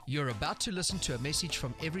You're about to listen to a message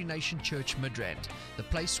from Every Nation Church Midrand, the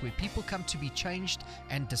place where people come to be changed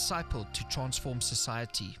and discipled to transform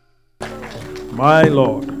society. My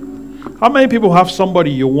Lord. How many people have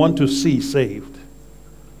somebody you want to see saved?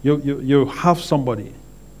 You have somebody.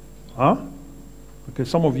 Huh? Okay,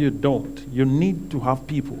 some of you don't. You need to have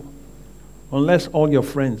people. Unless all your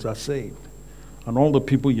friends are saved and all the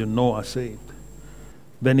people you know are saved.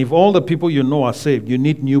 Then if all the people you know are saved, you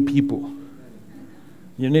need new people.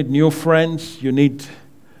 You need new friends. You need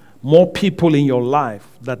more people in your life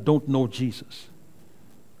that don't know Jesus.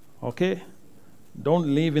 Okay?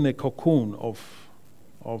 Don't live in a cocoon of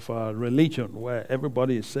religion where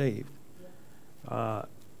everybody is saved.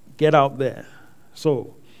 Get out there.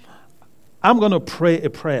 So, I'm going to pray a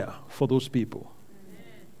prayer for those people.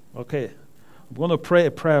 Okay? I'm going to pray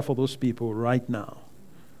a prayer for those people right now.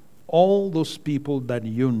 All those people that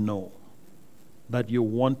you know, that you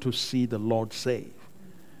want to see the Lord save.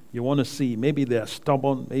 You want to see, maybe they're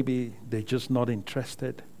stubborn, maybe they're just not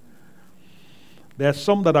interested. There are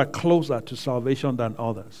some that are closer to salvation than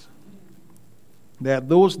others. There are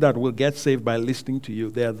those that will get saved by listening to you.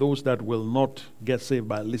 There are those that will not get saved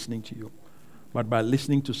by listening to you, but by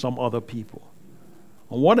listening to some other people.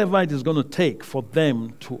 And whatever it is going to take for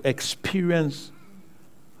them to experience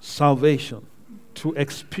salvation, to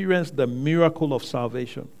experience the miracle of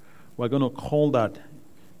salvation, we're going to call that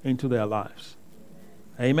into their lives.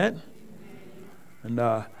 Amen? And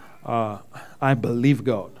I believe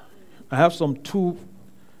God. I have some two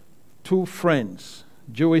friends,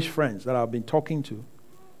 Jewish friends, that I've been talking to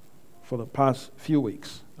for the past few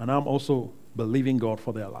weeks. And I'm also believing God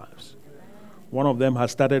for their lives. One of them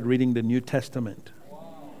has started reading the New Testament.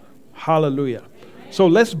 Hallelujah. So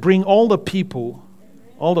let's bring all the people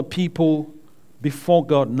before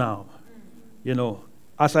God now. You know,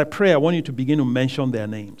 as I pray, I want you to begin to mention their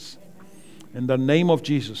names. In the name of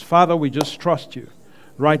Jesus. Father, we just trust you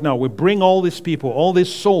right now. We bring all these people, all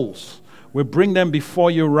these souls, we bring them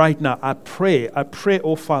before you right now. I pray,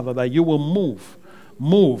 oh Father, that you will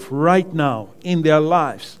move right now in their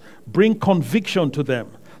lives. Bring conviction to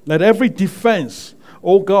them. Let every defense,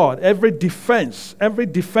 oh God, every defense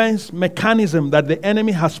mechanism that the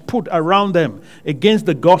enemy has put around them against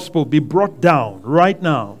the gospel be brought down right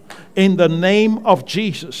now. In the name of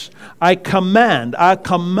Jesus, I command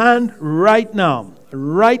right now,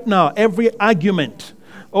 every argument,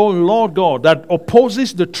 oh Lord God, that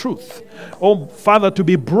opposes the truth, oh Father, to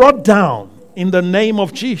be brought down in the name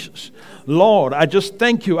of Jesus. Lord, I just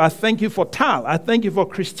thank you. I thank you for Tal. I thank you for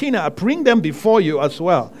Christina. I bring them before you as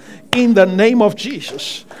well. In the name of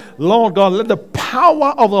Jesus. Lord God, let the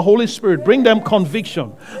power of the Holy Spirit bring them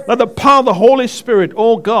conviction. Let the power of the Holy Spirit,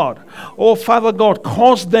 oh God, oh Father God,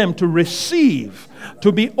 cause them to receive,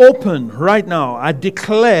 to be open right now. I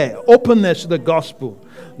declare openness to the gospel.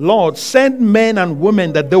 Lord, send men and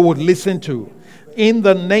women that they would listen to. In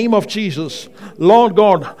the name of Jesus, Lord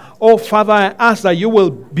God, oh Father, I ask that you will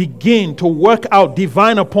begin to work out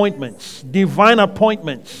divine appointments,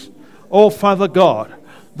 oh Father God,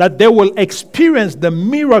 that they will experience the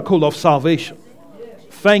miracle of salvation.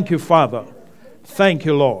 Thank you, Father. Thank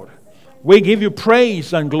you, Lord. We give you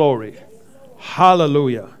praise and glory.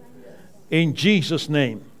 Hallelujah. In Jesus'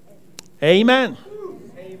 name. Amen.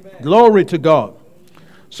 Glory to God.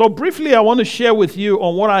 So briefly, I want to share with you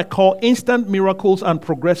on what I call instant miracles and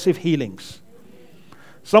progressive healings.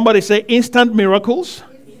 Somebody say instant miracles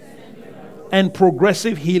and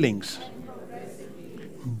progressive healings.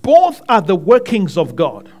 Both are the workings of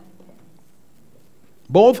God.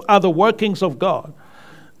 Both are the workings of God.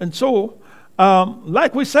 And so,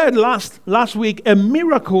 like we said last week, a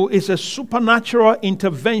miracle is a supernatural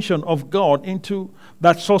intervention of God into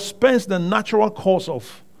that suspends the natural course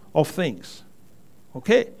of things.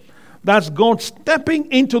 Okay? That's God stepping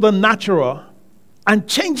into the natural and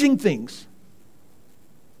changing things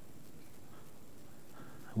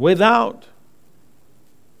without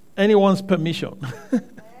anyone's permission.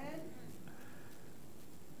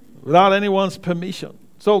 Without anyone's permission.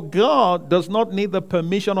 So God does not need the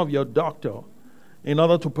permission of your doctor in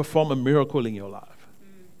order to perform a miracle in your life.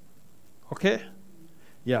 Okay?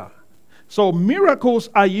 Yeah. So miracles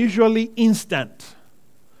are usually instant.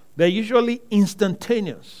 They're usually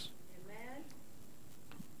instantaneous. Amen.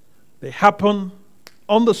 They happen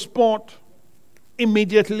on the spot,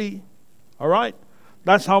 immediately. All right?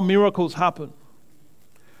 That's how miracles happen.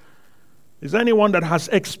 Is there anyone that has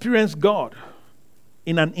experienced God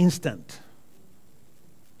in an instant?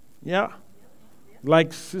 Yeah?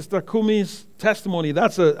 Like Sister Kumi's testimony,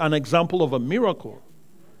 that's an example of a miracle.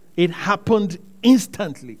 It happened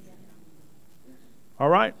instantly. All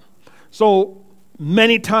right? So,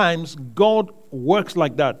 many times, God works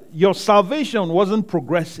like that. Your salvation wasn't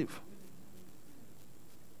progressive.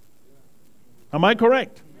 Am I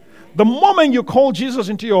correct? The moment you call Jesus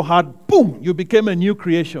into your heart, boom, you became a new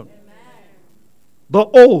creation. The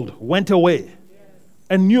old went away.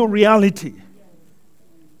 A new reality.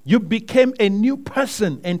 You became a new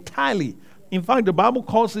person entirely. In fact, the Bible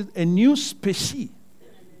calls it a new species.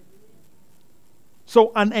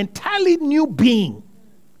 So an entirely new being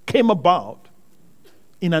came about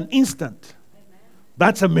in an instant.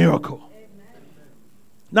 That's a miracle.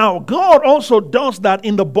 Now, God also does that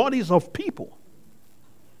in the bodies of people.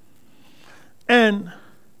 And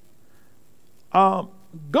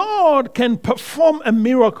God can perform a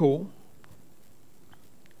miracle,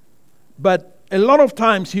 but a lot of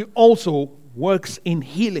times He also works in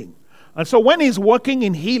healing. And so when He's working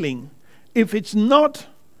in healing, if it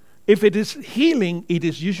is healing, it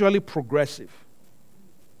is usually progressive.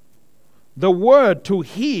 The word to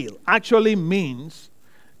heal actually means,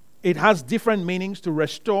 it has different meanings. To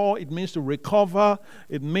restore, it means to recover,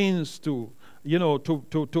 it means to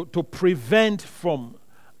prevent from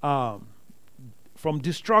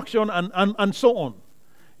destruction and so on.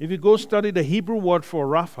 If you go study the Hebrew word for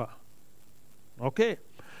Rapha, okay,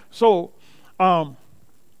 so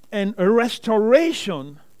and a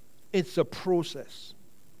restoration, it's a process.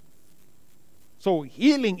 So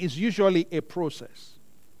healing is usually a process.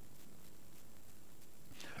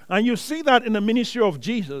 And you see that in the ministry of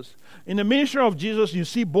Jesus. In the ministry of Jesus, you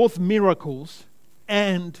see both miracles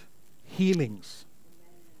and healings.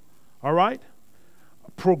 All right?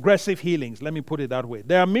 Progressive healings, let me put it that way.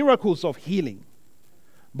 There are miracles of healing,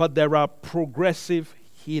 but there are progressive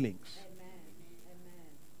healings.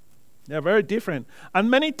 They're very different.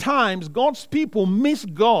 And many times, God's people miss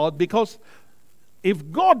God because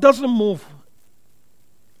if God doesn't move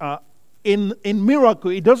in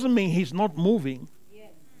miracle, it doesn't mean He's not moving.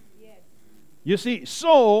 You see,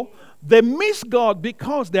 so they miss God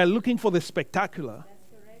because they're looking for the spectacular.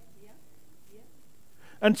 That's correct. Yeah.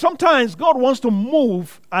 And sometimes God wants to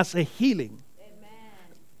move as a healing. Amen.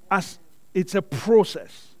 As it's a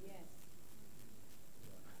process. Yes.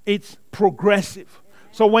 It's progressive.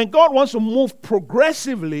 So when God wants to move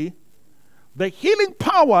progressively, the healing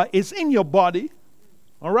power is in your body.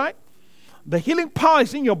 All right? The healing power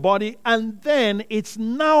is in your body, and then it's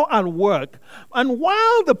now at work. And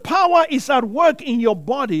while the power is at work in your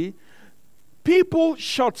body, people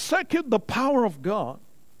short circuit the power of God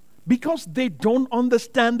because they don't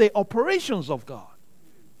understand the operations of God.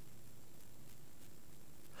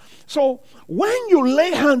 So when you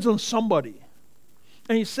lay hands on somebody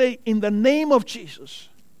and you say, in the name of Jesus,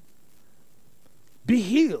 be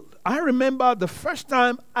healed. I remember the first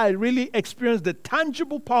time I really experienced the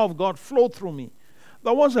tangible power of God flow through me.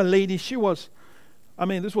 There was a lady, this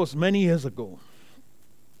was many years ago.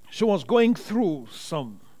 She was going through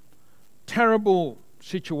some terrible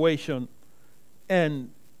situation,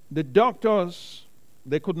 and the doctors,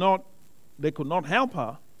 they could not help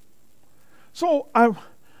her. So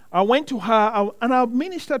I went to her and I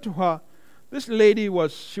ministered to her. This lady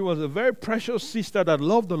was a very precious sister that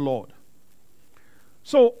loved the Lord.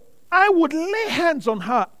 So I would lay hands on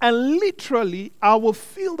her, and literally I will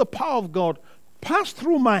feel the power of God pass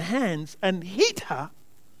through my hands and hit her.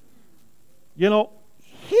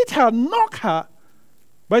 Hit her, knock her,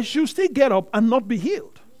 but she'll still get up and not be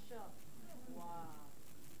healed. Wow.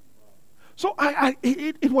 So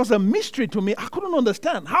it was a mystery to me. I couldn't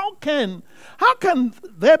understand. How can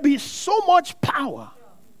there be so much power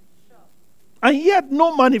and yet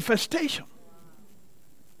no manifestation?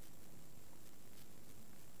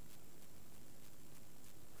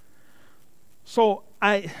 So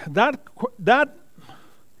I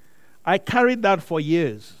carried that for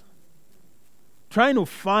years, trying to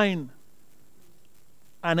find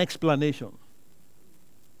an explanation.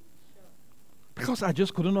 Because I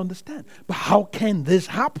just couldn't understand. But how can this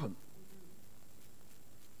happen?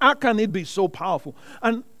 How can it be so powerful?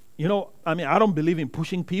 And, I don't believe in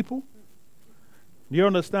pushing people. Do you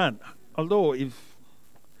understand? Although if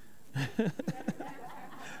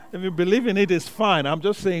you believe in it, it's fine. I'm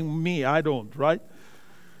just saying me, I don't, right?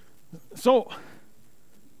 So,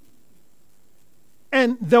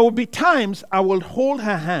 and there will be times I will hold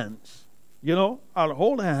her hands. I'll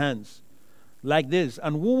hold her hands like this,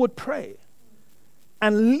 and we would pray.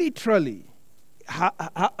 And literally,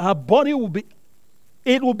 her body will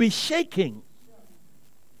be shaking.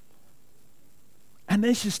 And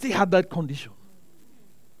then she still had that condition.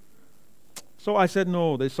 So I said,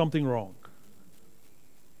 no, there's something wrong.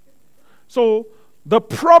 So the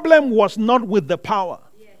problem was not with the power.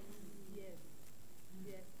 Yes.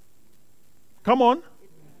 Come on.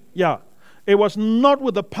 Yeah. It was not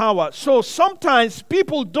with the power. So sometimes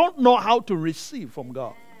people don't know how to receive from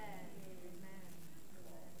God.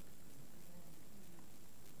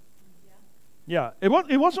 Yeah, it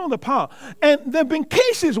wasn't with the power. And there have been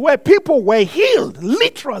cases where people were healed,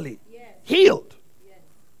 literally healed.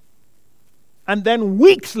 And then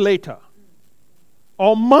weeks later,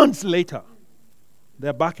 or months later,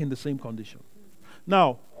 they're back in the same condition.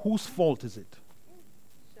 Now, whose fault is it?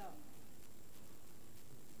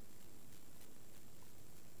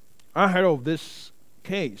 I heard of this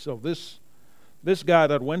case of this guy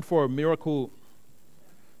that went for a miracle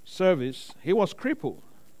service. He was crippled,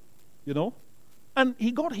 and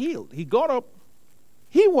he got healed. He got up.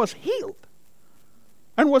 He was healed,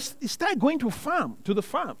 and he started going to the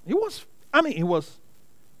farm. He was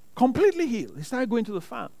completely healed. He started going to the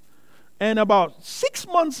farm, and about 6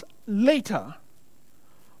 months later,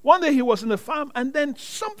 one day he was in the farm, and then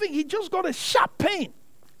he just got a sharp pain.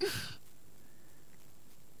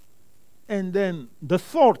 And then the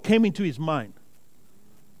thought came into his mind,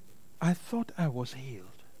 I thought I was healed.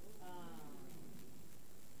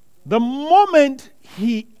 The moment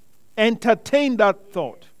he entertained that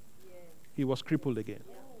thought, he was crippled again.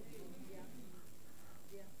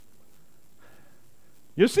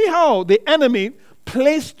 You see how the enemy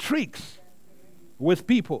plays tricks with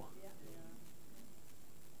people.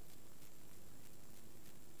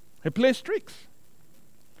 He plays tricks.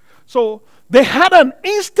 So they had an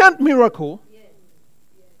instant miracle.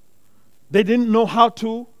 They didn't know how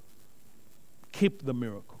to keep the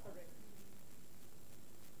miracle.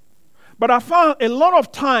 But I found a lot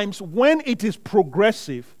of times when it is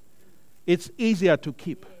progressive, it's easier to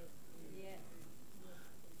keep.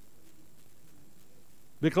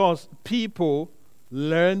 Because people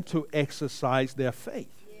learn to exercise their faith.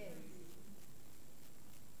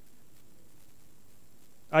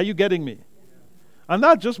 Are you getting me? And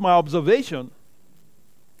that's just my observation,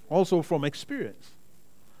 also from experience.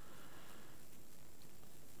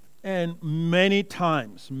 And many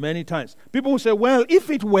times, people will say, well, if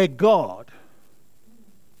it were God,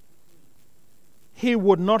 He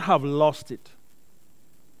would not have lost it.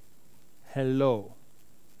 Hello.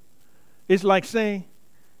 It's like saying,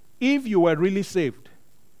 if you were really saved,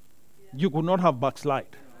 you could not have backslid.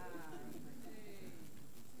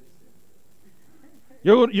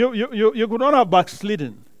 You could not have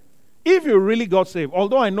backslidden if you really got saved.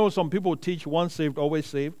 Although I know some people teach once saved, always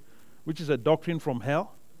saved, which is a doctrine from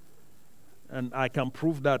hell. And I can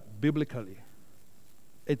prove that biblically.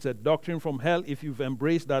 It's a doctrine from hell. If you've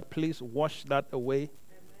embraced that, please wash that away. Amen.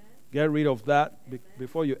 Get rid of that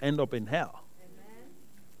before you end up in hell. Amen.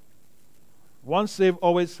 Once saved,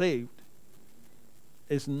 always saved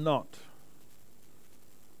is not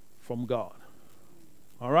from God.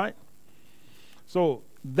 All right? So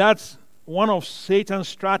that's one of Satan's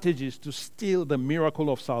strategies to steal the miracle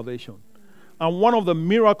of salvation. And one of the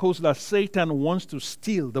miracles that Satan wants to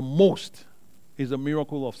steal the most is the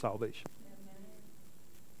miracle of salvation.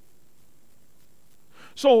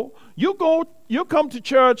 So you come to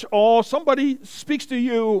church, or somebody speaks to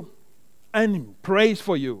you and prays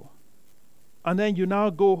for you. And then you now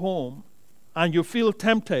go home and you feel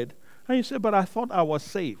tempted. And you say, but I thought I was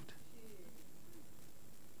saved.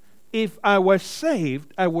 If I were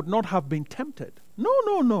saved, I would not have been tempted.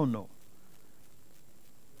 No.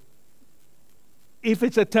 If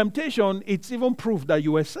it's a temptation, it's even proof that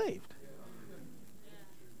you were saved.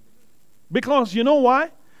 Because you know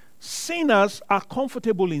why? Sinners are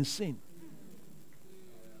comfortable in sin.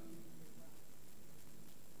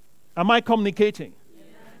 Am I communicating?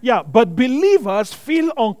 Yeah, but believers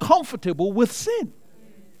feel uncomfortable with sin.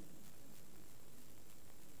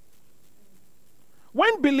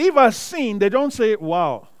 When believers sin, they don't say,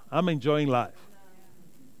 wow, I'm enjoying life.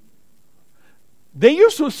 They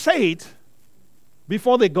used to say it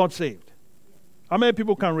before they got saved. How many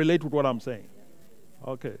people can relate with what I'm saying?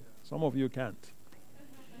 Okay, some of you can't.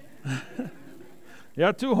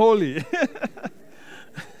 You're too holy.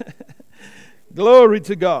 Glory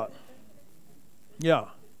to God. Yeah.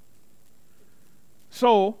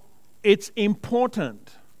 So, it's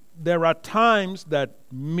important. There are times that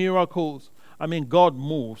God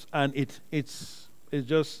moves and it's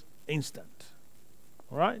just instant.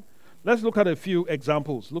 All right? Let's look at a few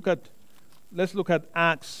examples. Let's look at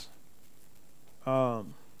Acts.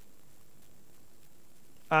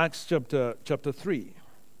 Acts chapter 3.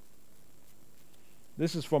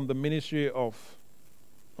 This is from the ministry of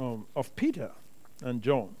Peter and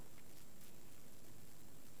John.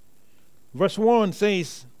 Verse 1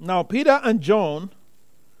 says, Now Peter and John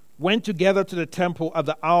went together to the temple at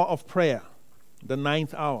the hour of prayer, the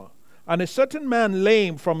 9th hour. And a certain man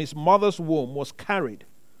lame from his mother's womb was carried,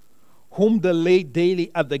 whom they laid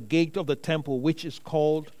daily at the gate of the temple, which is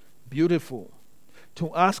called Beautiful,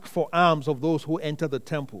 to ask for alms of those who enter the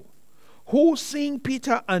temple. Who, seeing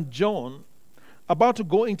Peter and John about to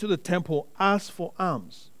go into the temple, asked for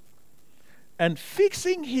alms. And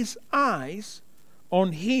fixing his eyes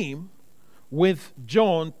on him with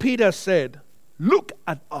John, Peter said, "Look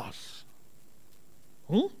at us."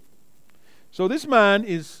 So this man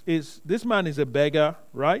is a beggar,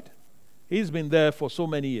 right? He's been there for so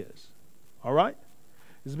many years. All right?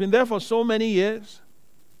 He's been there for so many years.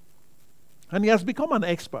 And he has become an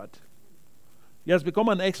expert. He has become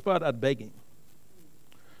an expert at begging.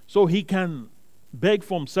 So he can beg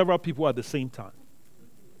from several people at the same time.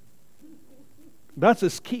 That's a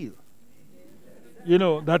skill.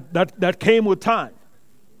 That came with time.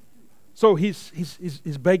 So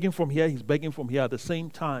he's begging from here, he's begging from here at the same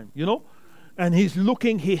time, And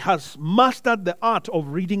he has mastered the art of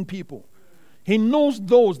reading people. He knows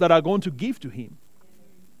those that are going to give to him.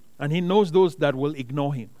 And he knows those that will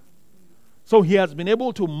ignore him. So he has been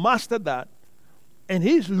able to master that. And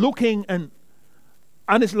he's looking and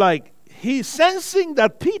it's like he's sensing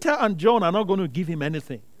that Peter and John are not going to give him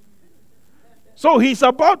anything. So he's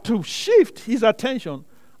about to shift his attention.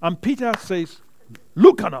 And Peter says,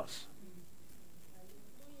 "Look at us."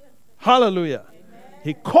 Hallelujah. Amen.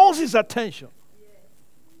 He calls his attention.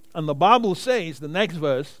 And the Bible says, the next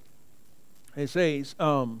verse, it says,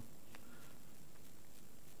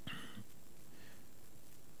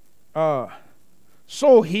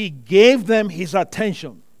 so he gave them his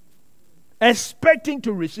attention, expecting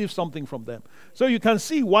to receive something from them. So you can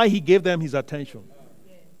see why he gave them his attention.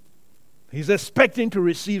 He's expecting to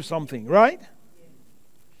receive something, right?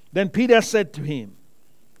 Then Peter said to him,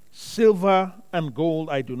 "Silver and gold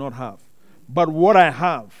I do not have, but what I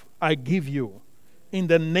have I give you. In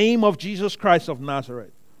the name of Jesus Christ of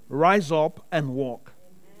Nazareth, rise up and walk."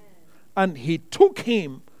 And he took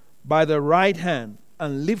him by the right hand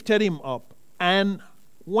and lifted him up. And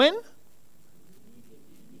when?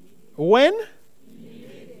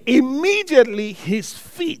 Immediately his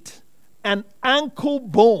feet and ankle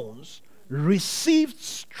bones received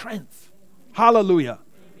strength. Hallelujah.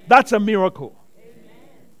 That's a miracle.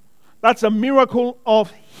 That's a miracle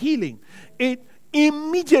of healing. It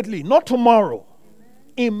immediately, not tomorrow,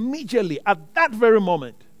 immediately, at that very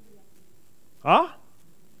moment.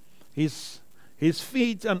 His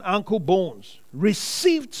feet and ankle bones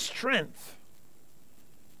received strength.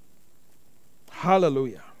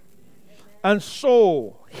 Hallelujah. And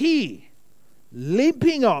so he,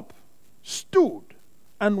 leaping up, stood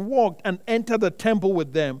and walked and entered the temple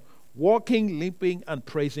with them, walking, leaping, and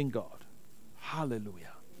praising God.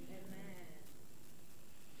 Hallelujah. Amen.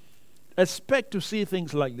 Expect to see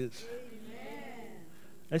things like this. Amen.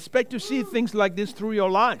 Expect to see things like this through your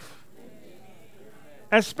life. Amen.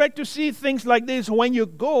 Expect to see things like this when you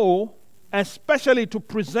go, especially to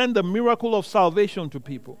present the miracle of salvation to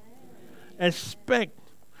people. Expect.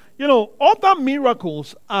 Other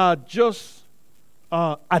miracles are just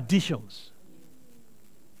additions.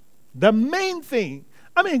 The main thing,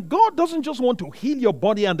 God doesn't just want to heal your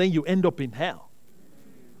body and then you end up in hell.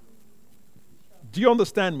 Do you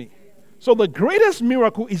understand me? So the greatest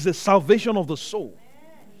miracle is the salvation of the soul.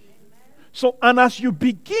 So, and as you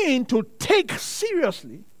begin to take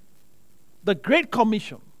seriously the Great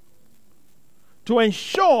Commission to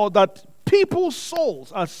ensure that people's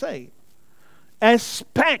souls are saved,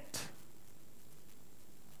 expect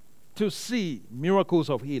to see miracles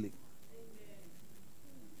of healing.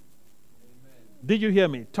 Did you hear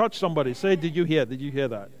me? Touch somebody. Say, did you hear? Did you hear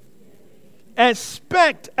that?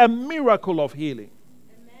 Expect a miracle of healing.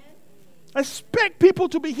 Expect people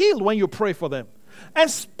to be healed when you pray for them.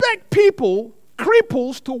 Expect people,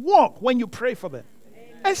 cripples, to walk when you pray for them.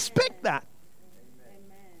 Expect that.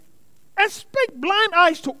 Expect blind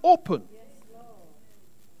eyes to open.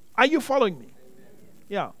 Are you following me?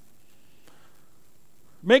 Yeah.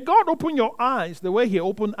 May God open your eyes the way He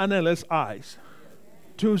opened Annelle's eyes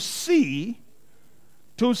to see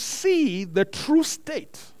the true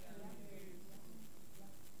state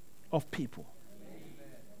of people.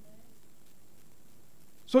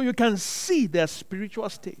 So you can see their spiritual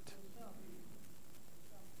state.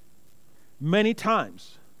 Many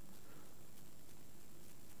times,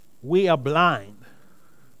 we are blind.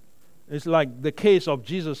 It's like the case of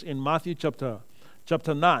Jesus in Matthew chapter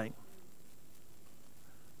 9.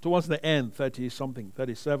 Towards the end, 30-something,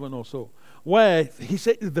 37 or so, where he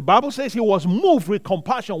said, the Bible says he was moved with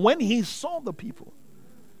compassion when he saw the people.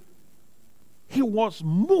 He was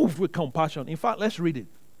moved with compassion. In fact, let's read it.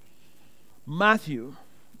 Matthew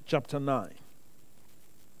chapter 9.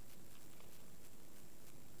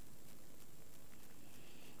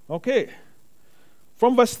 Okay.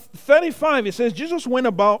 From verse 35, it says, Jesus went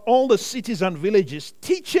about all the cities and villages,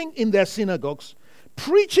 teaching in their synagogues,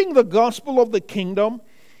 preaching the gospel of the kingdom,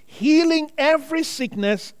 healing every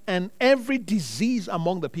sickness and every disease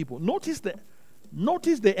among the people. Notice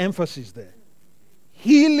the emphasis there.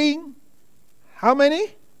 Healing, how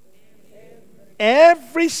many?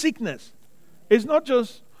 Every sickness. It's not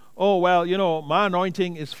just, oh, well, my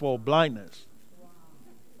anointing is for blindness.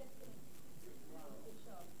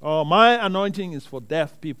 Oh, my anointing is for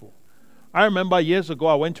deaf people. I remember years ago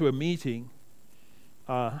I went to a meeting,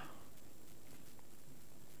 and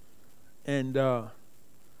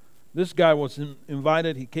this guy was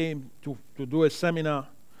invited. He came to do a seminar.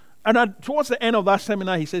 And towards the end of that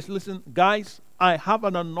seminar, he says, listen, guys, I have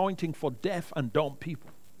an anointing for deaf and dumb people.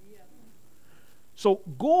 So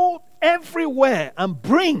go everywhere and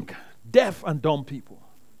bring deaf and dumb people.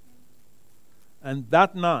 And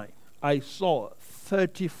that night, I saw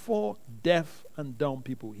 34 deaf and dumb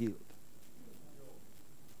people healed.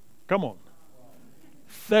 Come on.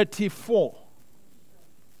 34.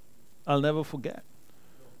 I'll never forget.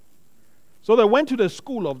 So they went to the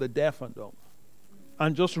school of the deaf and dumb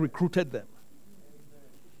and just recruited them.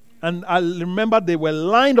 And I remember they were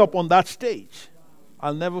lined up on that stage.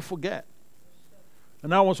 I'll never forget.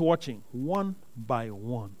 And I was watching one by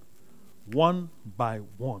one,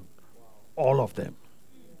 all of them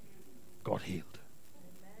got healed.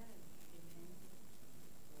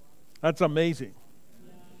 That's amazing.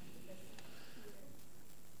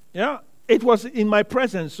 Yeah, it was in my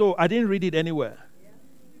presence, so I didn't read it anywhere.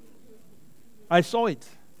 I saw it.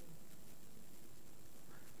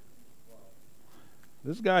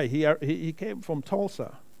 This guy, he came from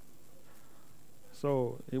Tulsa.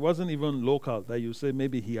 So it wasn't even local that you say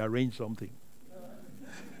maybe he arranged something.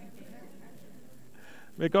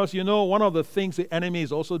 Because one of the things the enemy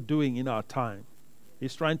is also doing in our time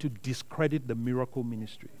is trying to discredit the miracle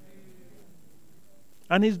ministry.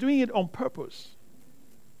 And he's doing it on purpose.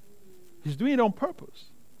 He's doing it on purpose.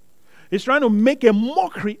 He's trying to make a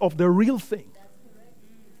mockery of the real thing.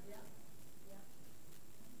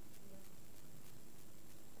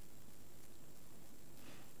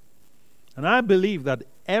 And I believe that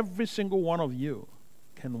every single one of you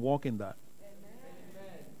can walk in that.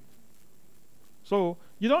 Amen. So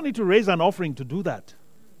you don't need to raise an offering to do that.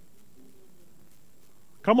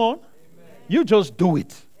 Come on. Amen. You just do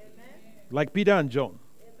it. Amen. Like Peter and John.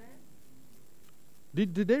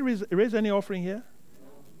 Did they raise any offering here?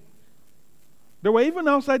 They were even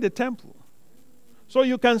outside the temple. So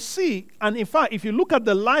you can see, and in fact, if you look at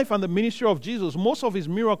the life and the ministry of Jesus, most of his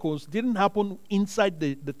miracles didn't happen inside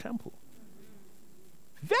the temple.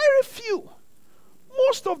 Very few.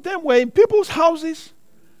 Most of them were in people's houses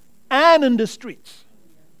and in the streets.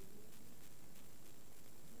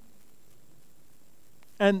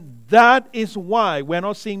 And that is why we're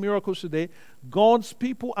not seeing miracles today. God's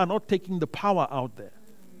people are not taking the power out there.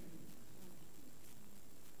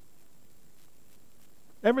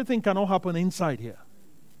 Everything cannot happen inside here.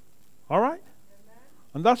 All right?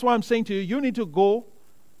 And that's why I'm saying to you, you need to go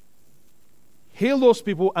heal those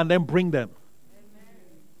people and then bring them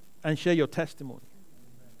and share your testimony.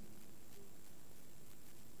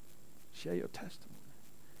 Share your testimony.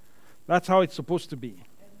 That's how it's supposed to be.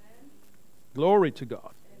 Glory to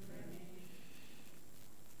God.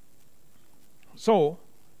 So,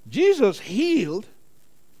 Jesus healed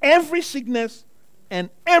every sickness and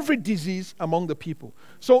every disease among the people.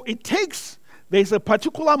 So there's a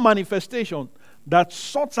particular manifestation that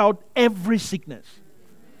sorts out every sickness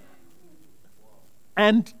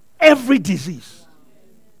and every disease.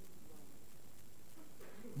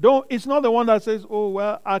 It's not the one that says, oh,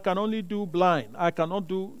 well, I can only do blind. I cannot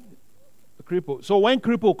do cripple. So when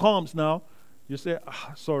cripple comes now, you say,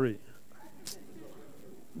 sorry,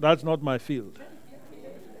 that's not my field.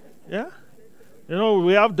 Yeah?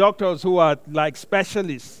 We have doctors who are like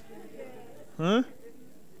specialists. Huh?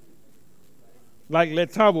 Like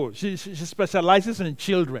Letabo, she specializes in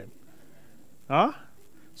children. Huh?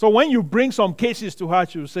 So when you bring some cases to her,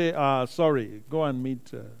 she'll say, sorry, go and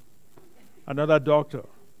meet another doctor.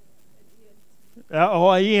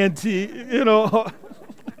 Or ENT,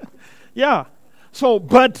 Yeah. So,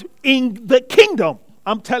 but in the kingdom,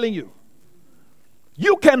 I'm telling you,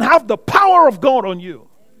 you can have the power of God on you.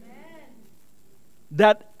 Amen.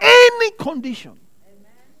 That any condition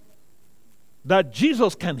that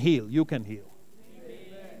Jesus can heal, you can heal.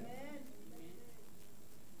 Amen.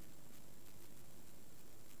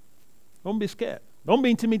 Don't be scared. Don't be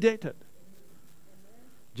intimidated.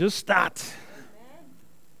 Just start.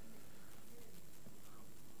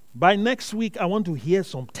 By next week, I want to hear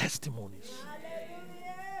some testimonies.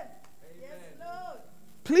 Hallelujah. Yes, Lord.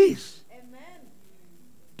 Please. Amen.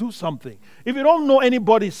 Do something. If you don't know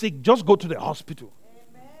anybody sick, just go to the hospital.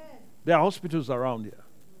 Amen. There are hospitals around here.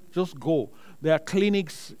 Just go. There are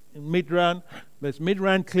clinics in Midrand. There's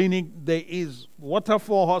Midrand Clinic. There is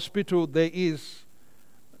Waterfall Hospital. There is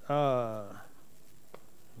that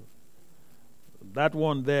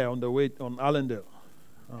one there on the way on Allendale.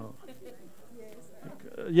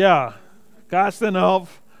 Yeah, Castenhoff.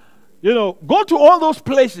 Go to all those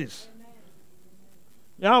places.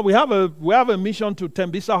 Yeah, we have a mission to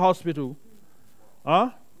Tembisa Hospital.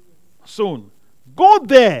 Soon. Go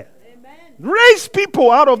there. Amen. Raise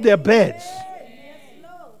people out of their beds. Yes,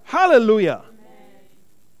 Lord. Hallelujah.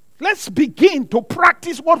 Let's begin to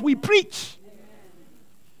practice what we preach.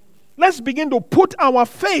 Let's begin to put our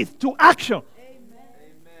faith to action.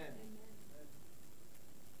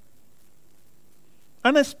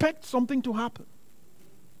 And expect something to happen.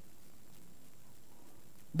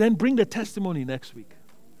 Then bring the testimony next week.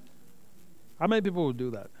 How many people will do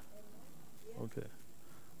that? Okay.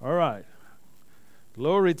 All right.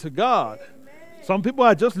 Glory to God. Some people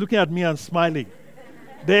are just looking at me and smiling.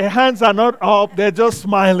 Their hands are not up, they're just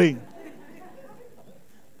smiling.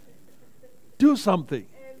 Do something.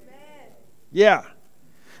 Yeah.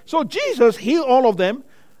 So Jesus healed all of them.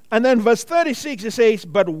 And then verse 36, it says,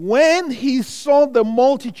 but when he saw the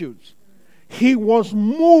multitudes, he was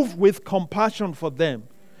moved with compassion for them,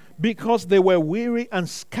 because they were weary and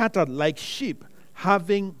scattered like sheep,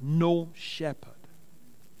 having no shepherd.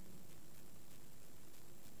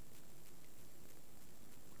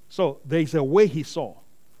 So there is a way he saw.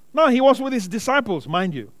 Now he was with his disciples,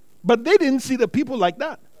 mind you. But they didn't see the people like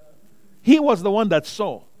that. He was the one that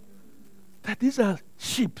saw that these are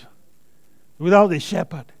sheep without a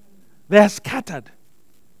shepherd. They are scattered.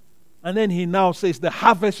 And then he now says the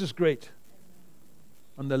harvest is great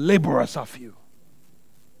and the laborers are few.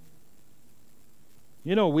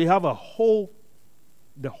 We have the whole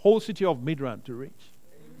city of Midrand to reach.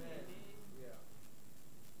 Amen.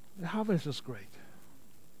 The harvest is great.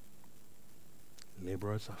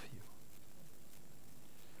 Laborers are few.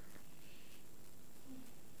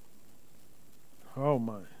 Oh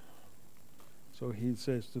my. So he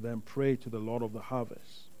says to them, pray to the Lord of the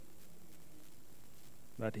harvest,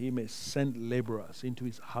 that he may send laborers into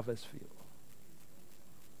his harvest field.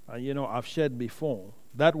 And I've shared before,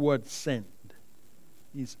 that word send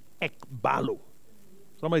is ekbalo.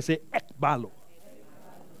 Somebody say ekbalo.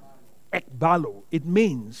 Ekbalo. It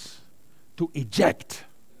means to eject.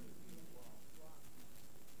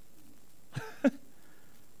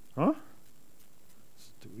 Huh?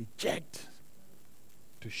 To eject.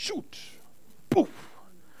 To shoot. Poof.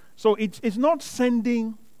 So it's not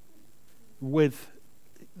sending with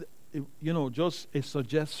just a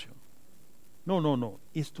suggestion. No.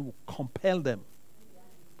 It's to compel them.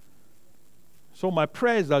 So my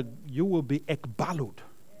prayer is that you will be ekbalud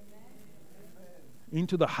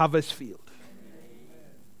into the harvest field.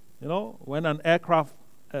 When an aircraft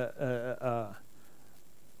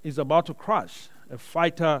is about to crash, a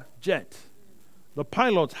fighter jet, the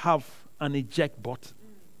pilots have an eject button.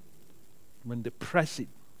 When they press it,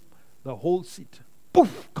 the whole seat,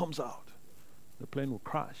 poof, comes out. The plane will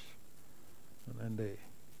crash. And then the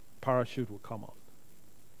parachute will come out.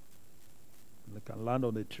 And they can land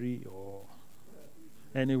on the tree or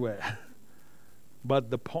anywhere. But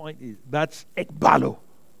the point is, that's ekbalo.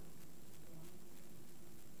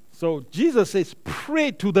 So Jesus says,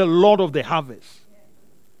 pray to the Lord of the harvest,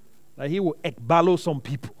 that he will ekbalo some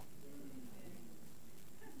people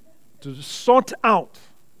to sort out.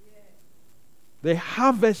 The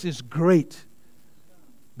harvest is great.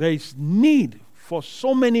 There is need for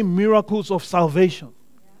so many miracles of salvation.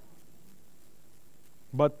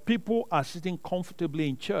 But people are sitting comfortably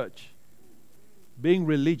in church, being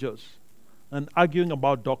religious, and arguing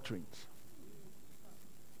about doctrines.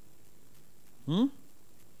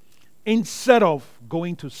 Instead of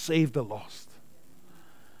going to save the lost.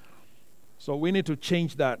 So we need to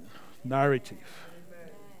change that narrative.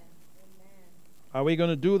 Are we going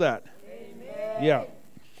to do that? Amen. Yeah.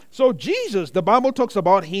 So Jesus, the Bible talks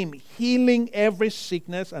about him healing every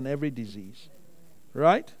sickness and every disease.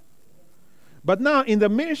 Right? But now in the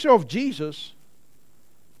ministry of Jesus,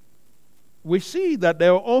 we see that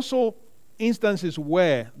there are also instances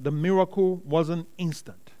where the miracle wasn't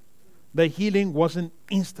instant. The healing wasn't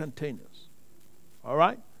instantaneous. All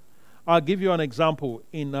right? I'll give you an example.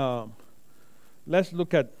 Let's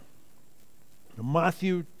look at Mark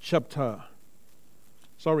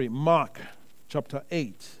chapter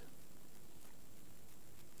 8.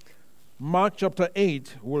 Mark chapter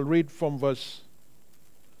 8, we'll read from verse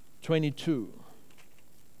 22.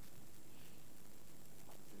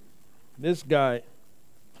 This guy,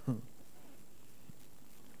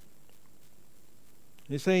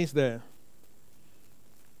 He says there,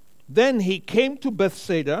 then he came to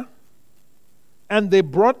Bethsaida, and they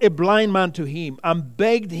brought a blind man to him and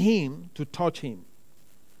begged him to touch him.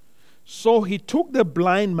 So he took the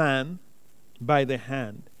blind man by the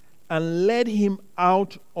hand and led him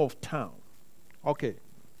out of town. Okay.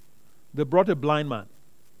 They brought a blind man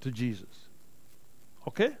to Jesus.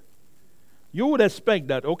 Okay? You would expect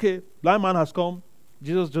that, okay, blind man has come,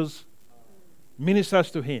 Jesus just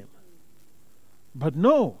ministers to him. But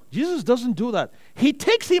no, Jesus doesn't do that. He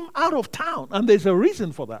takes him out of town, and there's a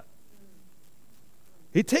reason for that.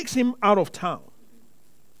 He takes him out of town.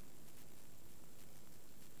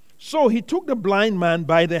 So he took the blind man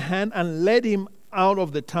by the hand and led him out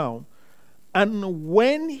of the town. And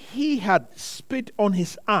when he had spit on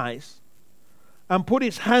his eyes and put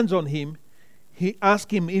his hands on him, he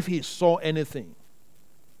asked him if he saw anything.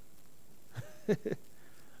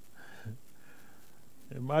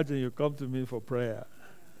 Imagine you come to me for prayer.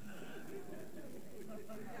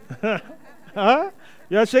 Huh?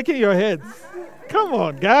 You're shaking your heads. Come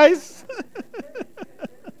on, guys.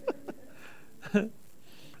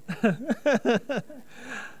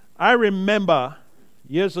 I remember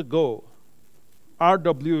years ago,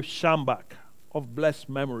 R.W. Shambach of blessed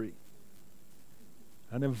memory,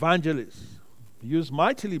 an evangelist, used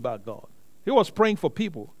mightily by God. He was praying for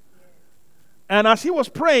people. And as he was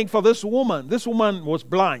praying for this woman was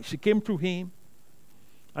blind. She came to him,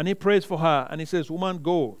 and he prays for her, and he says, woman,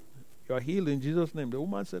 go. You are healed in Jesus' name. The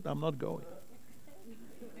woman said, I'm not going.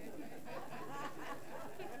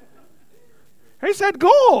 He said,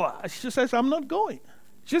 go. She says, I'm not going.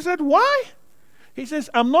 She said, why? He says,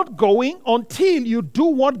 I'm not going until you do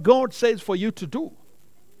what God says for you to do.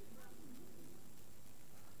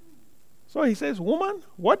 So he says, woman,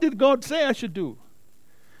 what did God say I should do?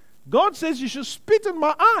 God says you should spit in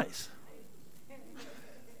my eyes.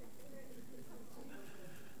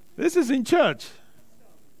 This is in church.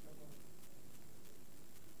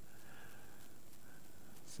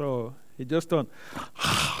 So he just turned.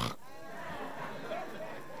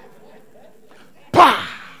 Pah!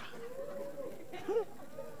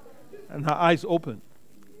 And her eyes opened.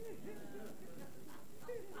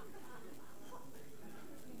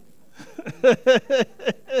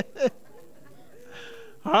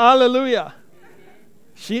 Hallelujah.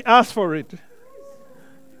 She asked for it.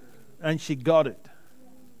 And she got it.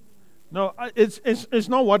 No, it's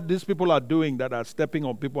not what these people are doing that are stepping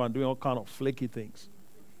on people and doing all kind of flaky things.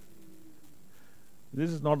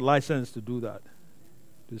 This is not licensed to do that.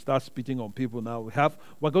 To start spitting on people now.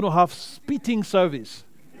 We're going to have spitting service.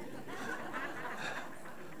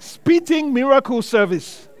 Spitting miracle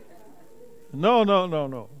service.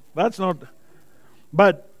 No. That's not.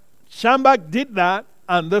 But Shambach did that,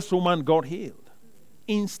 and this woman got healed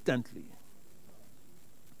instantly.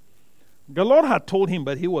 The Lord had told him,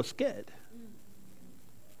 but he was scared.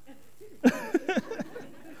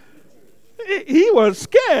 He was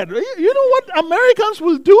scared. You know what Americans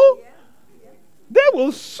will do? They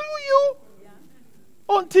will sue you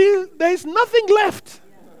until there is nothing left.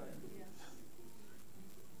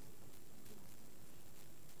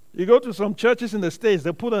 You go to some churches in the States,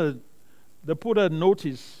 they put a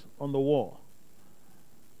notice on the wall.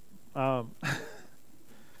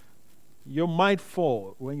 You might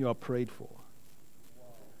fall when you are prayed for.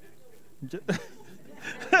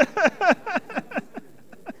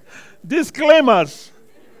 Disclaimers.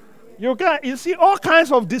 You see all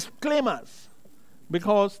kinds of disclaimers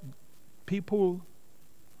because people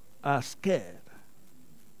are scared.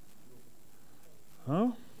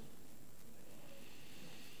 Huh?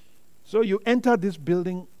 So you enter this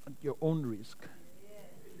building at your own risk.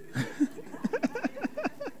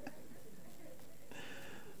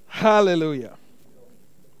 Hallelujah.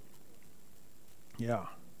 Yeah.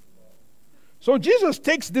 So Jesus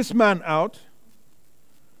takes this man out.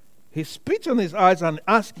 He spits on his eyes and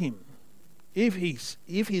asks him if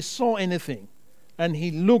he saw anything. And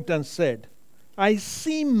he looked and said, I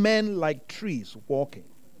see men like trees walking.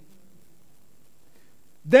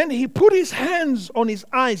 Then he put his hands on his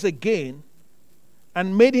eyes again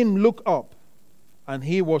and made him look up. And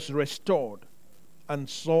he was restored and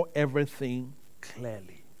saw everything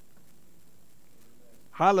clearly.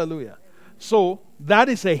 Hallelujah. So that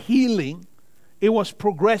is a healing. It was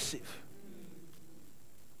progressive.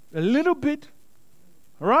 A little bit.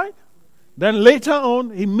 All right? Then later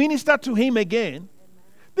on, he ministered to him again.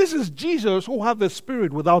 This is Jesus who had the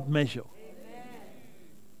Spirit without measure.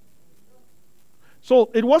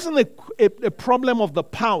 So it wasn't a problem of the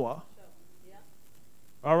power.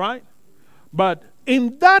 All right? But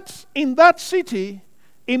in that city,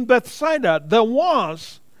 in Bethsaida, there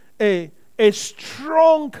was a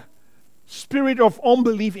strong spirit of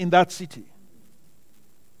unbelief in that city.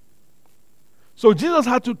 So Jesus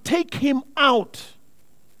had to take him out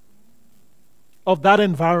of that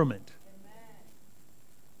environment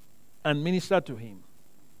and minister to him.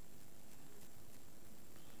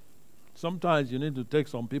 Sometimes you need to take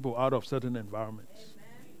some people out of certain environments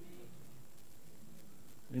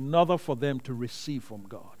in order for them to receive from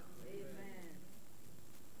God.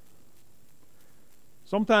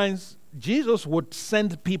 Sometimes Jesus would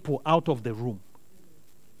send people out of the room.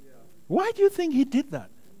 Why do you think he did that?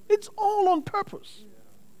 It's all on purpose.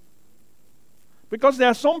 Because there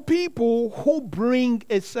are some people who bring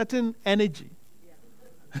a certain energy.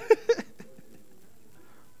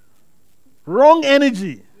 Wrong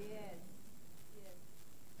energy.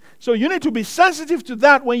 So you need to be sensitive to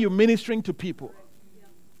that when you're ministering to people.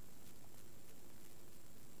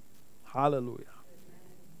 Hallelujah.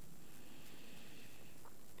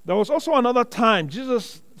 There was also another time,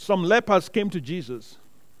 some lepers came to Jesus.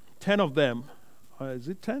 10 of them. Is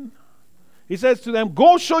it 10? He says to them,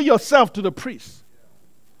 go show yourself to the priest.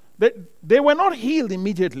 They were not healed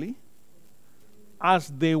immediately. As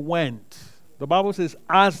they went. The Bible says,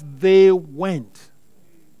 as they went,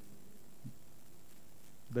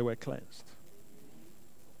 they were cleansed.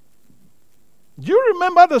 Do you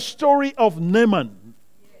remember the story of Naaman,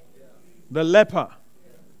 the leper,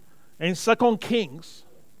 in 2 Kings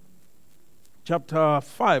chapter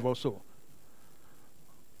 5 or so?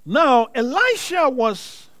 Now, Elisha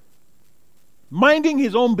was minding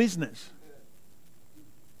his own business.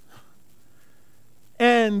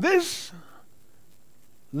 And this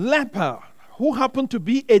leper, who happened to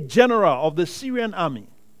be a general of the Syrian army,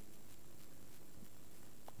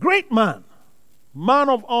 great man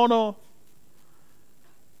of honor,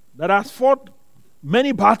 that has fought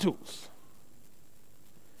many battles.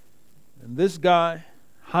 And this guy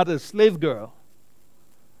had a slave girl,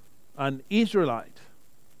 an Israelite.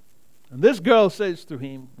 And this girl says to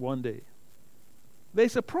him one day,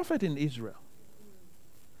 there's a prophet in Israel.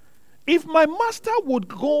 If my master would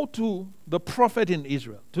go to the prophet in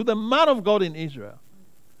Israel, to the man of God in Israel,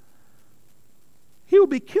 he will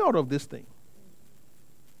be cured of this thing.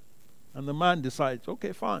 And the man decides,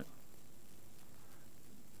 okay, fine.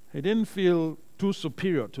 He didn't feel too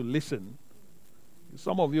superior to listen.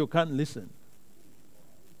 Some of you can't listen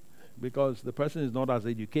because the person is not as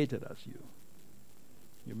educated as you.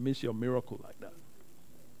 You miss your miracle like that.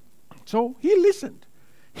 So he listened.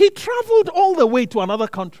 He traveled all the way to another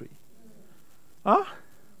country. Huh?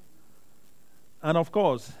 And of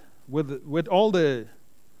course, with all the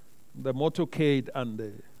motorcade and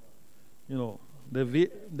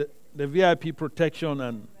the VIP protection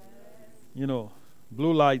and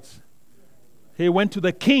blue lights, he went to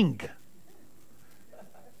the king.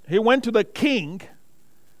 He went to the king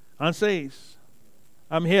and says,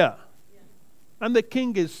 I'm here. And the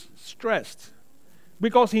king is stressed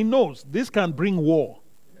because he knows this can bring war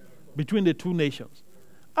between the two nations.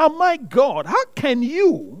 Oh my God, how can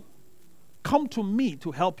you come to me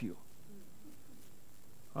to help you?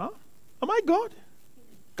 Huh? Am I God?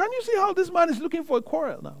 Can you see how this man is looking for a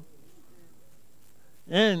quarrel now?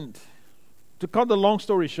 And to cut the long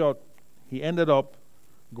story short, he ended up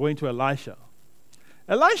going to Elisha.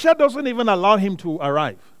 Elisha doesn't even allow him to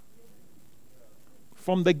arrive.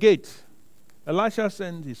 From the gate, Elisha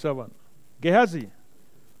sends his servant, Gehazi,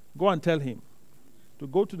 go and tell him to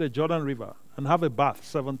go to the Jordan River and have a bath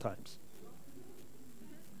 7 times.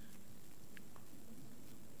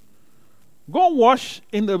 Go wash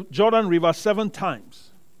in the Jordan River 7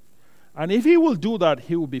 times. And if he will do that,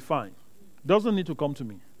 he will be fine. Doesn't need to come to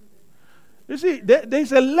me. You see,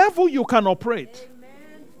 there's a level you can operate.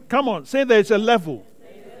 Amen. Come on, say there's a level.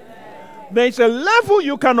 Amen. There's a level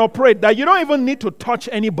you can operate that you don't even need to touch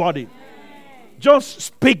anybody. Just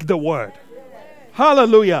speak the word.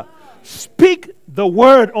 Hallelujah. Speak the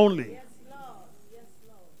word only.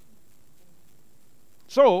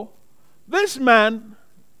 So, this man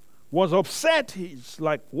was upset. He's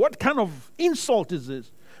like, what kind of insult is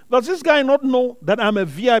this? Does this guy not know that I'm a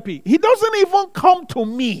VIP? He doesn't even come to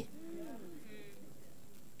me.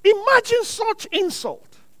 Imagine such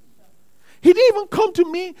insult. He didn't even come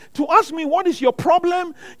to me to ask me, what is your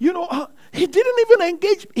problem? He didn't even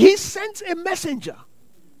engage. He sent a messenger.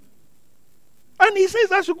 And he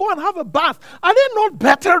says, I should go and have a bath. Are there not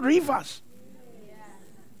better rivers?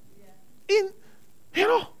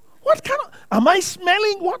 What kind of, am I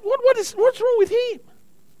smelling? What's wrong with him?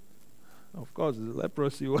 Of course, the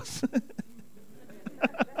leprosy was.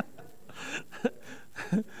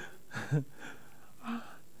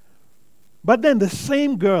 But then the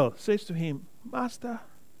same girl says to him, Master,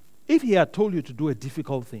 if he had told you to do a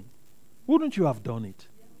difficult thing, wouldn't you have done it?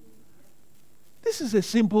 This is a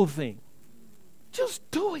simple thing. Just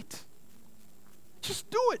do it. Just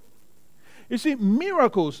do it. You see,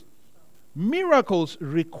 miracles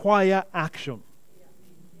require action.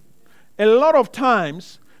 A lot of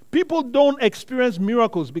times, people don't experience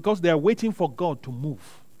miracles because they are waiting for God to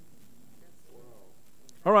move.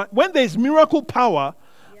 All right? When there's miracle power,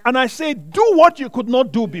 and I say, do what you could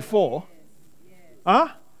not do before,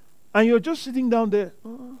 and you're just sitting down there,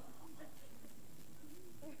 "Oh,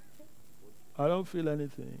 I don't feel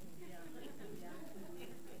anything.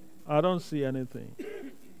 I don't see anything."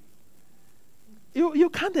 You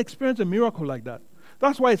can't experience a miracle like that.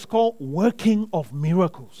 That's why it's called working of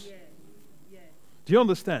miracles. Do you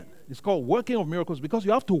understand? It's called working of miracles because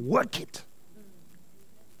you have to work it.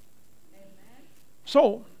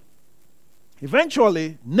 So,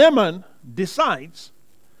 eventually, Naaman decides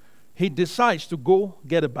to go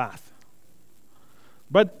get a bath.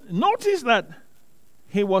 But notice that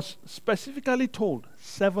he was specifically told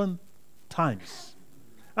 7 times.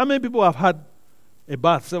 How many people have had a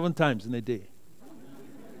bath 7 times in a day?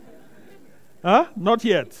 Not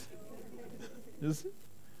yet. You see?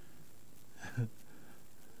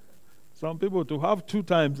 Some people, to have 2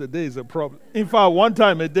 times a day is a problem. In fact, 1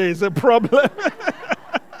 time a day is a problem.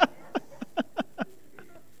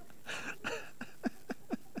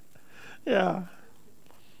 Yeah.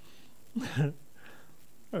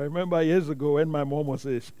 I remember years ago when my mom was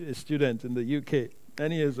a student in the UK.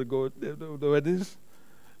 Many years ago, there were these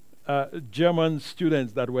German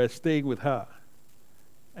students that were staying with her.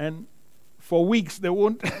 And for weeks, they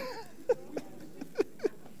won't.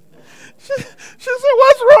 She said,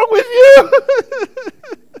 "What's wrong with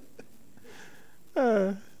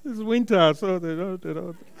you?" It's winter, so they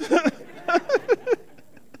don't.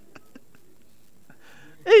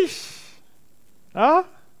 Ish.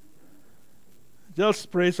 Just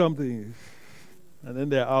spray something, and then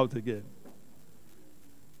they're out again.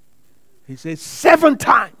 He says 7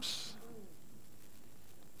 times.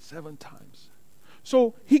 7 times.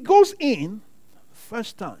 So he goes in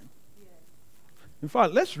first time. In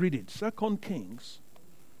fact, let's read it. 2 Kings,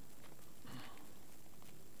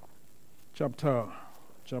 chapter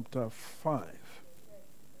 5.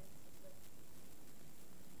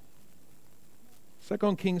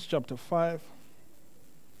 2 Kings chapter 5.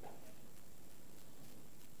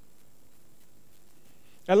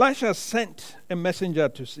 Elisha sent a messenger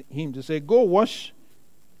to him to say, "Go wash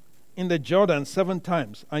in the Jordan 7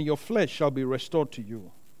 times, and your flesh shall be restored to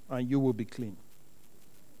you, and you will be clean."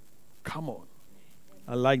 Come on.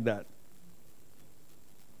 I like that.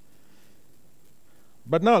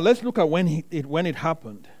 But now let's look at when it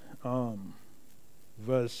happened.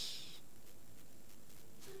 Verse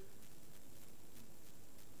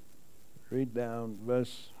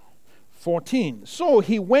 14. So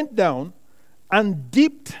he went down and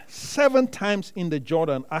dipped 7 times in the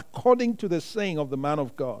Jordan, according to the saying of the man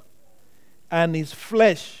of God. And his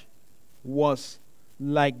flesh was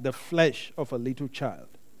like the flesh of a little child.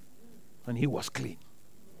 And he was clean.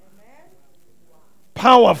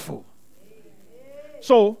 Powerful.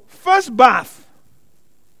 So, first bath,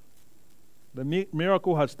 the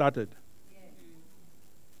miracle had started.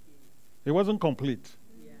 It wasn't complete.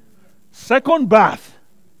 Second bath,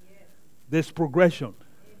 there's progression.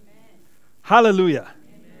 Hallelujah.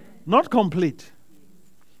 Not complete.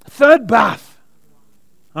 Third bath.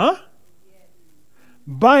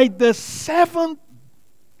 By the 7th,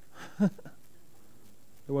 it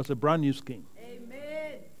was a brand new skin.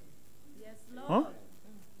 Amen. Yes, Lord.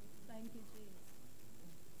 Thank you, Jesus.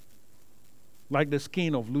 Like the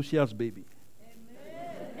skin of Lucia's baby.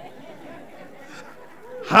 Amen.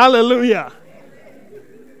 Hallelujah.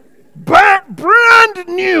 Brand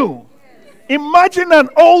new. Imagine an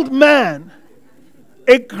old man,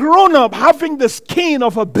 a grown-up having the skin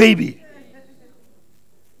of a baby.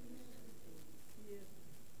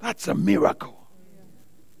 That's a miracle.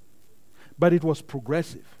 But it was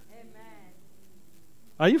progressive.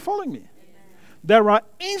 Are you following me? There are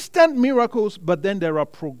instant miracles, but then there are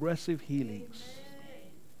progressive healings.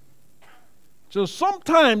 So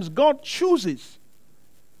sometimes God chooses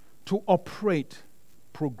to operate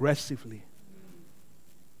progressively.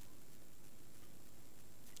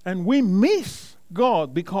 And we miss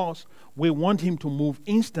God because we want Him to move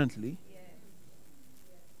instantly.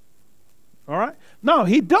 All right? Now,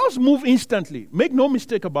 He does move instantly. Make no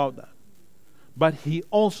mistake about that. But He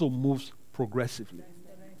also moves progressively.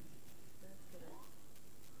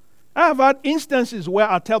 I have had instances where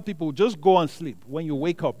I tell people, just go and sleep. When you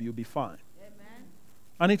wake up, you'll be fine. Amen.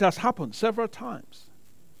 And it has happened several times.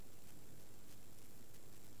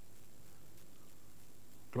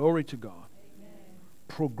 Glory to God. Amen.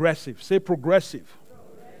 Progressive. Say progressive.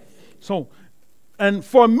 So, And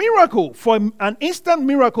for a miracle, for an instant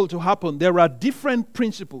miracle to happen, there are different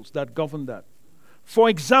principles that govern that. For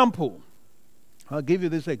example, I'll give you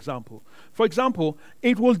this example. For example,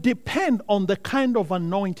 it will depend on the kind of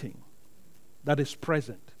anointing that is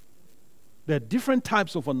present. There are different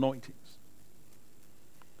types of anointings.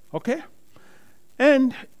 Okay?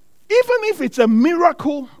 And even if it's a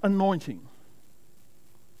miracle anointing,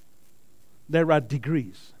 there are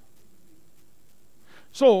degrees.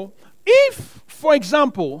 So, if, for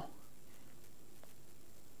example,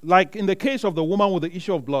 like in the case of the woman with the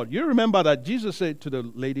issue of blood, you remember that Jesus said to the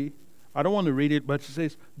lady, I don't want to read it, but he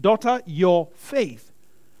says, "Daughter, your faith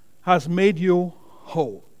has made you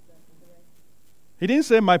whole." He didn't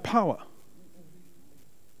say my power.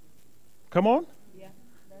 Come on. Yeah,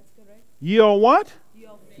 that's correct. Your what?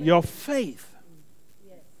 Your faith. Your faith.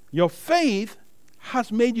 Yes, Your faith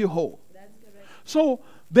has made you whole. that's correct. So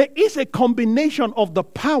there is a combination of the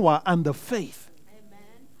power and the faith. Amen.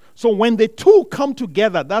 So when the two come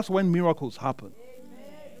together, that's when miracles happen.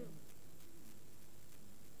 Amen.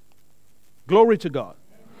 Glory to God.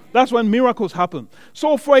 That's when miracles happen.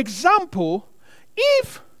 So for example,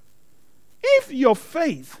 if your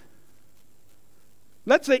faith,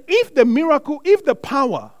 let's say if the miracle, if the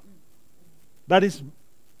power that is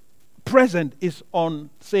present is on,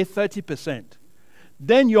 say, 30%,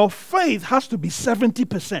 then your faith has to be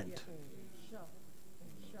 70% Sure.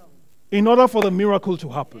 Sure. in order for the miracle to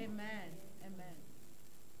happen. Amen. Amen.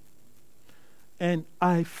 And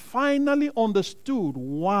I finally understood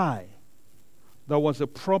why there was a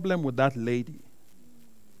problem with that lady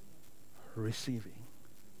receiving.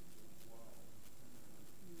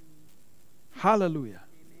 Hallelujah.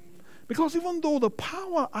 Because even though the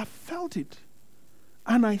power, I felt it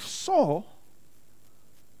and I saw,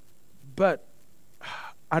 but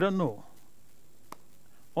I don't know.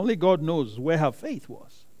 Only God knows where her faith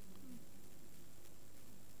was.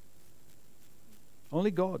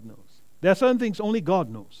 Only God knows. There are certain things only God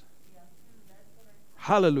knows.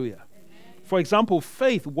 Hallelujah. For example,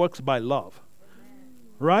 faith works by love.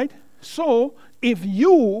 Right? So, if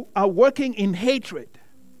you are working in hatred,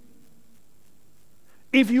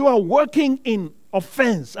 if you are working in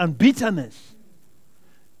offense and bitterness,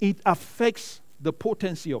 it affects the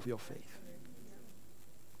potency of your faith.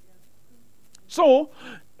 So,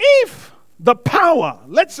 if the power,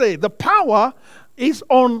 let's say the power is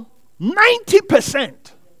on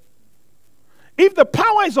 90%, if the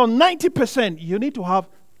power is on 90%, you need to have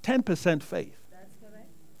 10% faith. That's correct.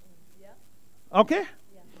 Yeah. Okay?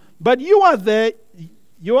 But you are there,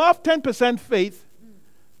 you have 10% faith,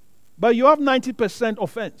 but you have 90%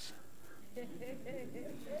 offense.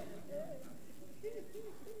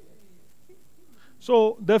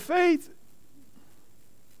 So the faith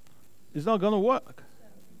is not going to work.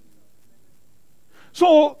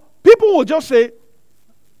 So people will just say,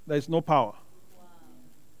 there is no power.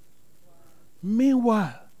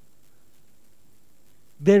 Meanwhile,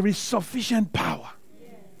 there is sufficient power.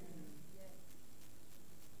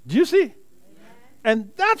 Do you see?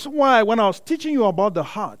 And that's why when I was teaching you about the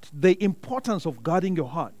heart, the importance of guarding your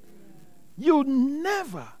heart, you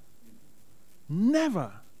never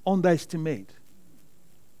underestimate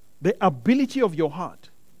the ability of your heart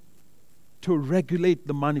to regulate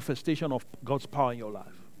the manifestation of God's power in your life.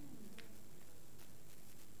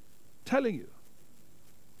 Telling you.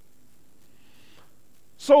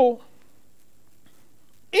 So,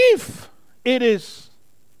 if it is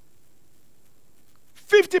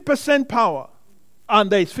 50% power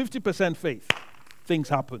and there is 50% faith, things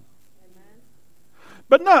happen. Amen.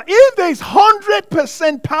 But now, if there is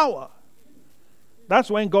 100% power, that's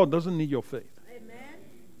when God doesn't need your faith. Amen.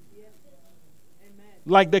 Yeah. Amen.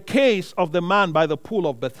 Like the case of the man by the pool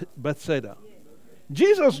of Bethsaida.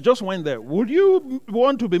 Jesus just went there. Would you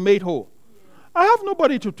want to be made whole? I have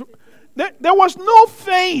nobody to... There was no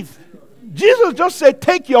faith. Jesus just said,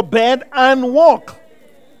 take your bed and walk.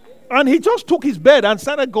 And he just took his bed and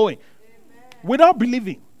started going without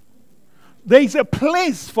believing. There is a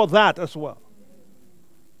place for that as well.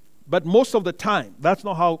 But most of the time, that's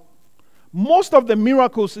not how... Most of the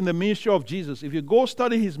miracles in the ministry of Jesus, if you go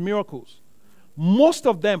study his miracles, most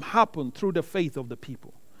of them happened through the faith of the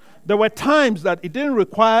people. There were times that it didn't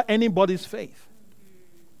require anybody's faith.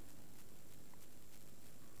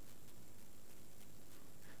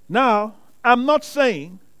 Now, I'm not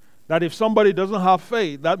saying that if somebody doesn't have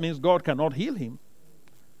faith, that means God cannot heal him.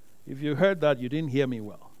 If you heard that, you didn't hear me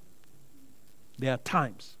well. There are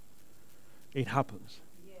times it happens.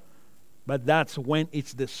 But that's when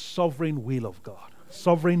it's the sovereign will of God,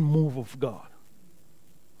 sovereign move of God.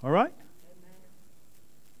 All right?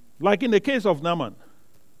 Like in the case of Naaman,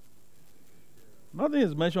 nothing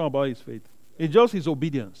is mentioned about his faith. It's just his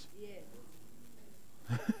obedience.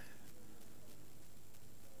 Yes.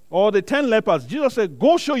 Or the 10 lepers, Jesus said,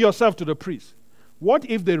 go show yourself to the priest. What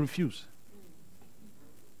if they refuse?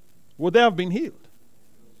 Would they have been healed?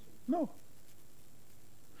 No.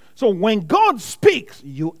 So when God speaks,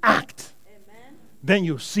 you act. Amen. Then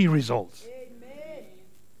you see results. Amen.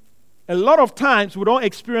 A lot of times we don't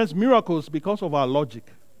experience miracles because of our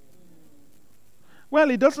logic. Well,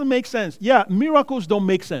 it doesn't make sense. Yeah, miracles don't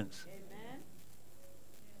make sense. Amen.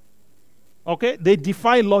 Okay? They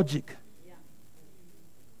defy logic. Yeah.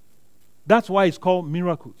 That's why it's called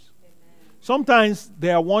miracles. Amen. Sometimes they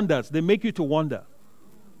are wonders. They make you to wonder.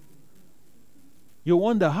 You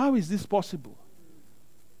wonder, how is this possible?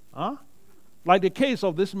 Huh? Like the case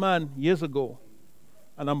of this man years ago,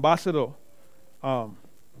 an ambassador.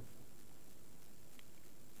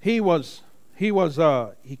 He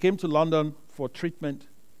came to London for treatment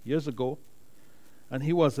years ago, and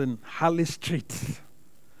he was in Harley Street.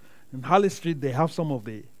 In Harley Street, they have some of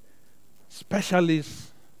the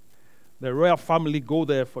specialists. The royal family go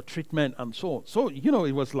there for treatment and so on. So,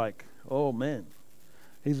 it was like, oh man.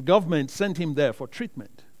 His government sent him there for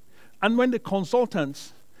treatment. And when the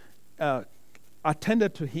consultants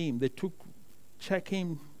attended to him, they checked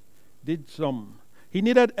him, he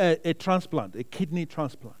needed a transplant, a kidney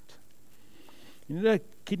transplant. He needed a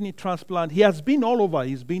kidney transplant. He has been all over.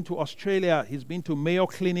 He's been to Australia. He's been to Mayo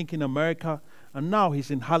Clinic in America. And now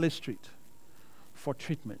he's in Harley Street for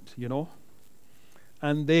treatment,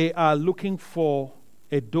 And they are looking for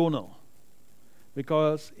a donor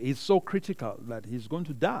because it's so critical that he's going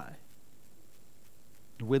to die.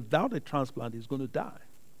 Without a transplant, he's going to die.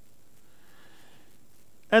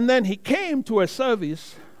 And then he came to a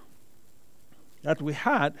service that we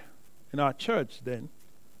had in our church then,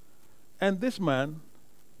 and this man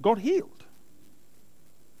got healed.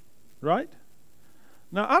 Right?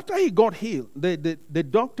 Now, after he got healed, the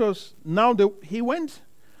doctors, they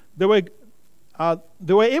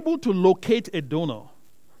were able to locate a donor.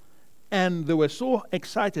 And they were so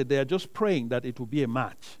excited, they are just praying that it will be a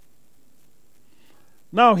match.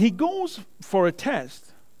 Now, he goes for a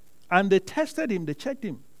test, and they tested him, they checked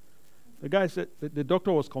him. The guy said, the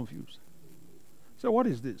doctor was confused. So, what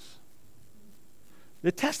is this?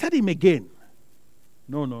 They tested him again.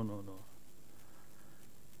 No.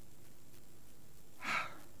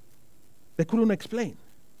 They couldn't explain.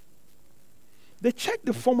 They checked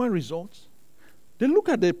the former results. They look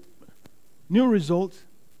at the new results.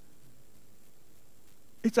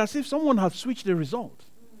 It's as if someone had switched the results.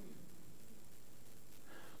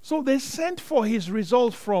 So they sent for his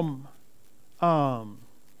results from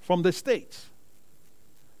the States.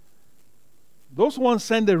 Those ones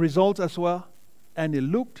sent the results as well, and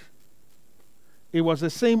it was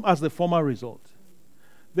the same as the former result.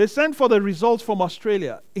 They sent for the results from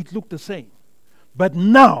Australia. It looked the same. But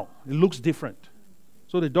now, it looks different.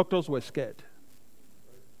 So the doctors were scared.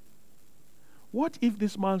 What if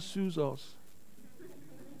this man sues us?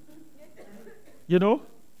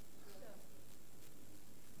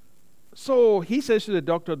 So he says to the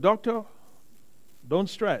doctor, "Doctor, don't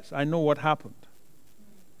stress. I know what happened.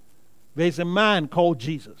 There's a man called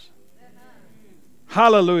Jesus.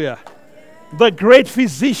 Hallelujah. The great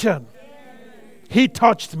physician. He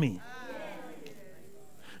touched me."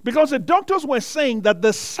 Because the doctors were saying that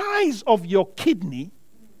the size of your kidney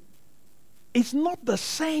is not the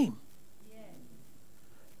same.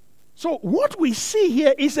 So what we see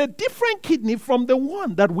here is a different kidney from the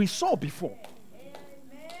one that we saw before.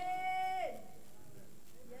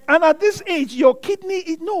 And at this age, your kidney,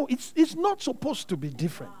 it's not supposed to be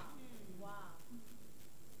different.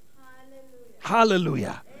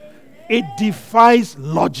 Hallelujah. It defies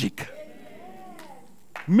logic.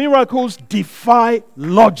 Miracles defy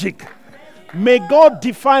logic. May God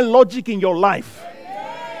defy logic in your life.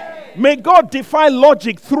 May God defy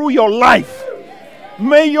logic through your life.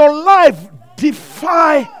 May your life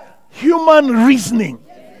defy human reasoning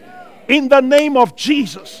in the name of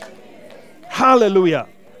Jesus. Hallelujah.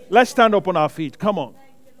 Let's stand up on our feet. Come on.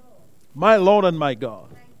 My Lord and my God.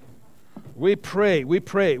 We pray.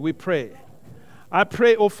 I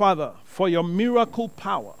pray, oh Father, for your miracle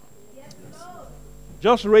power.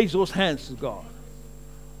 Just raise those hands to God.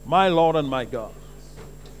 My Lord and my God.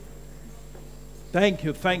 Thank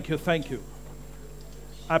you.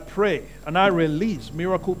 I pray and I release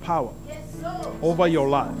miracle power over your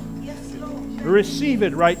life. Receive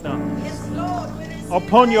it right now.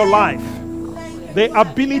 Upon your life. The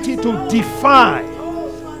ability to defy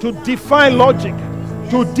logic,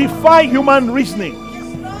 to defy human reasoning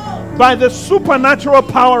by the supernatural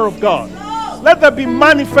power of God. Let there be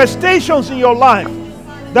manifestations in your life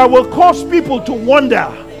that will cause people to wonder.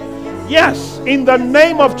 Yes, in the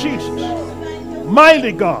name of Jesus.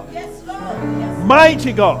 Mighty God.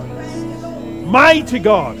 Mighty God. Mighty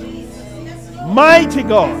God. Mighty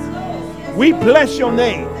God. We bless your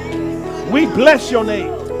name. We bless your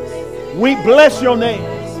name. We bless your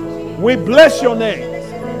name. We bless your name.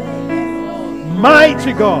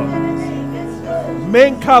 Mighty God.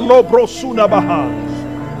 Menkalo brosuna baha.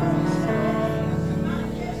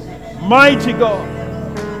 Mighty God.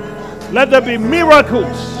 Let there be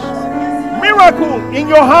miracles. Miracle in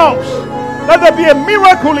your house. Let there be a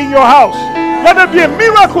miracle in your house. Let there be a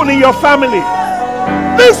miracle in your family.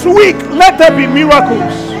 This week, let there be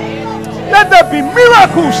miracles. Let there be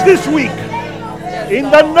miracles this week. In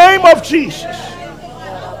the name of Jesus.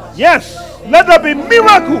 Yes, let there be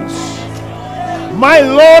miracles. My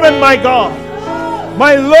Lord and my God.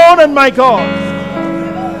 My Lord and my God.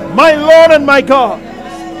 My Lord and my God.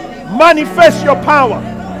 Manifest your power.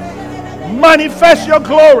 Manifest your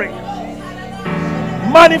glory.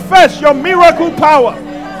 Manifest your miracle power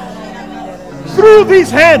through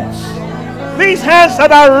these hands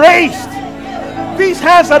that are raised, these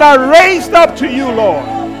hands that are raised up to you, Lord.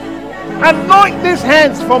 Anoint these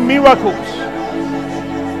hands for miracles.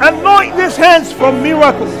 Anoint these hands for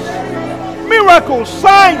miracles. Miracles,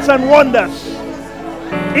 signs and wonders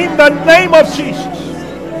in the name of Jesus.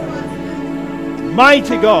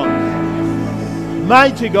 Mighty God.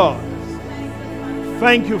 Mighty God.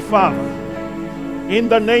 Thank you, Father. In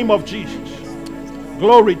the name of Jesus.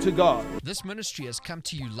 Glory to God. This ministry has come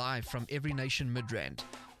to you live from Every Nation Midrand.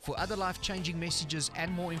 For other life-changing messages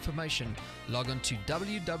and more information, log on to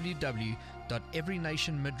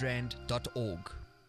www.everynationmidrand.org.